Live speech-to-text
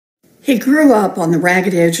He grew up on the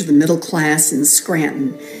ragged edge of the middle class in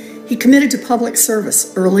Scranton. He committed to public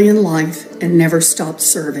service early in life and never stopped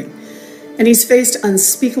serving. And he's faced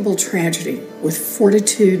unspeakable tragedy with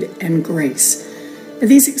fortitude and grace. And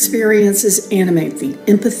these experiences animate the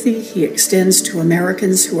empathy he extends to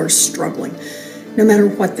Americans who are struggling, no matter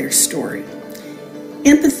what their story.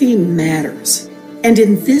 Empathy matters. And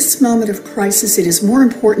in this moment of crisis, it is more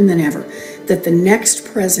important than ever that the next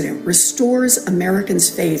president restores Americans'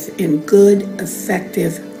 faith in good,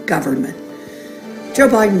 effective government. Joe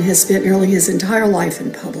Biden has spent nearly his entire life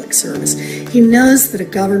in public service. He knows that a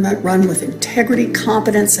government run with integrity,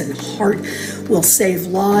 competence, and heart will save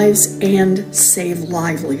lives and save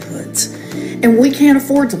livelihoods. And we can't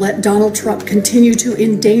afford to let Donald Trump continue to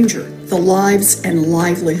endanger the lives and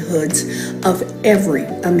livelihoods of every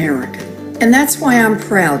American. And that's why I'm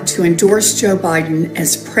proud to endorse Joe Biden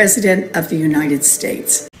as President of the United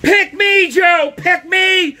States. Pick me, Joe! Pick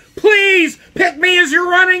me! Please, pick me as your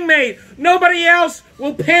running mate! Nobody else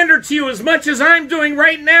will pander to you as much as I'm doing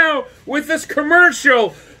right now with this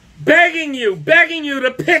commercial. Begging you to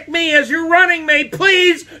pick me as your running mate.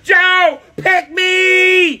 Please, Joe, pick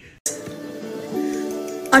me!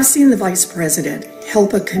 I've seen the Vice President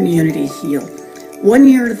help a community heal. 1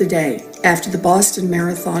 year to the day after the Boston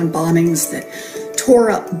Marathon bombings that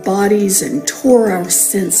tore up bodies and tore our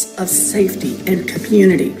sense of safety and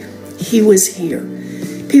community, he was here.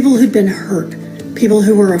 People who'd been hurt, people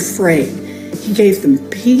who were afraid. He gave them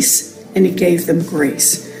peace and he gave them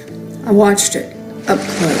grace. I watched it up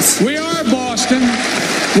close. We are Boston.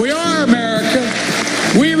 We are America.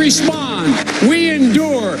 We respond. We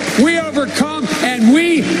endure. We overcome. And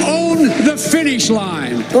we own the finish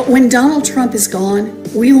line. But when Donald Trump is gone,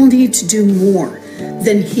 we will need to do more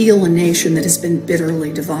than heal a nation that has been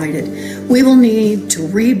bitterly divided. We will need to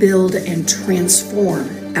rebuild and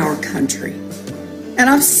transform our country. And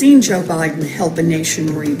I've seen Joe Biden help a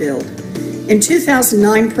nation rebuild. In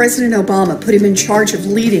 2009, President Obama put him in charge of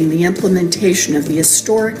leading the implementation of the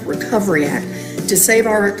historic Recovery Act to save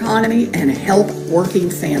our economy and help working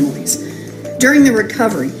families. During the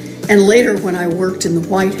recovery, and later when I worked in the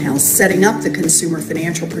White House setting up the Consumer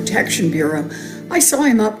Financial Protection Bureau, I saw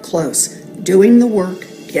him up close, doing the work,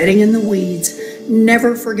 getting in the weeds,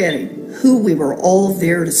 never forgetting who we were all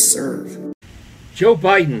there to serve. Joe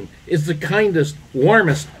Biden is the kindest,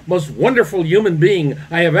 warmest, most wonderful human being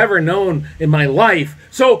I have ever known in my life.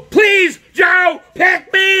 So please, Joe,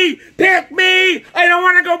 pick me! Pick me! I don't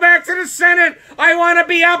want to go back to the Senate. I want to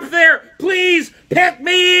be up there. Please, pick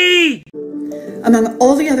me! Among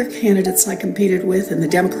all the other candidates I competed with in the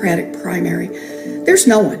Democratic primary, there's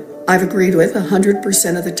no one I've agreed with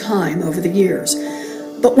 100% of the time over the years.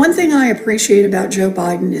 But one thing I appreciate about Joe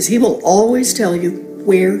Biden is he will always tell you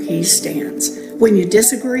where he stands. When you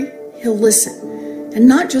disagree, he'll listen. And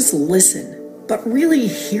not just listen, but really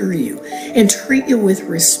hear you and treat you with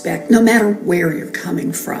respect, no matter where you're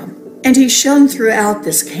coming from. And he's shown throughout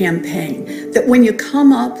this campaign that when you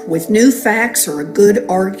come up with new facts or a good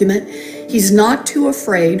argument, he's not too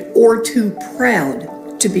afraid or too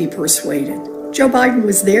proud to be persuaded. Joe Biden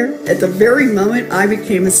was there at the very moment I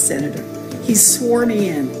became a senator. He swore me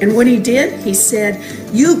in, and when he did, he said,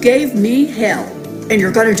 "You gave me hell, and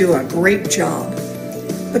you're going to do a great job."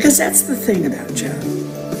 Because that's the thing about Joe.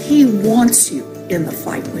 He wants you in the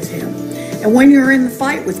fight with him. And when you're in the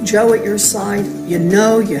fight with Joe at your side, you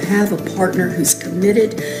know you have a partner who's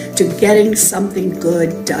committed to getting something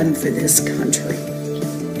good done for this country.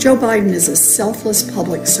 Joe Biden is a selfless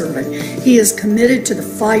public servant. He is committed to the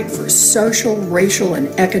fight for social, racial, and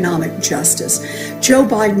economic justice. Joe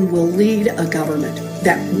Biden will lead a government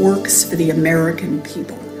that works for the American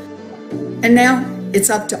people. And now it's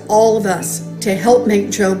up to all of us to help make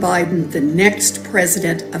Joe Biden the next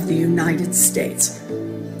president of the United States.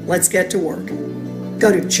 Let's get to work.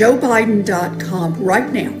 Go to joebiden.com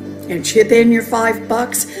right now and chip in your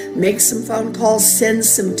 $5, make some phone calls, send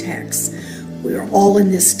some texts. We are all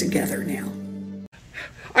in this together now.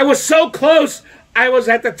 I was so close. I was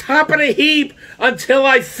at the top of the heap until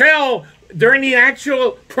I fell during the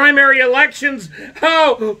actual primary elections.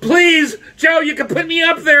 Oh, please, Joe, you can put me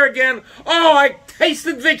up there again. Oh, I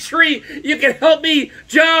tasted victory. You can help me.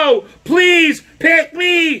 Joe, please, pick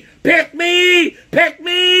me, pick me, pick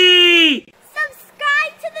me.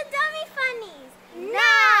 Subscribe to the Dummy Funnies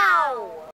now.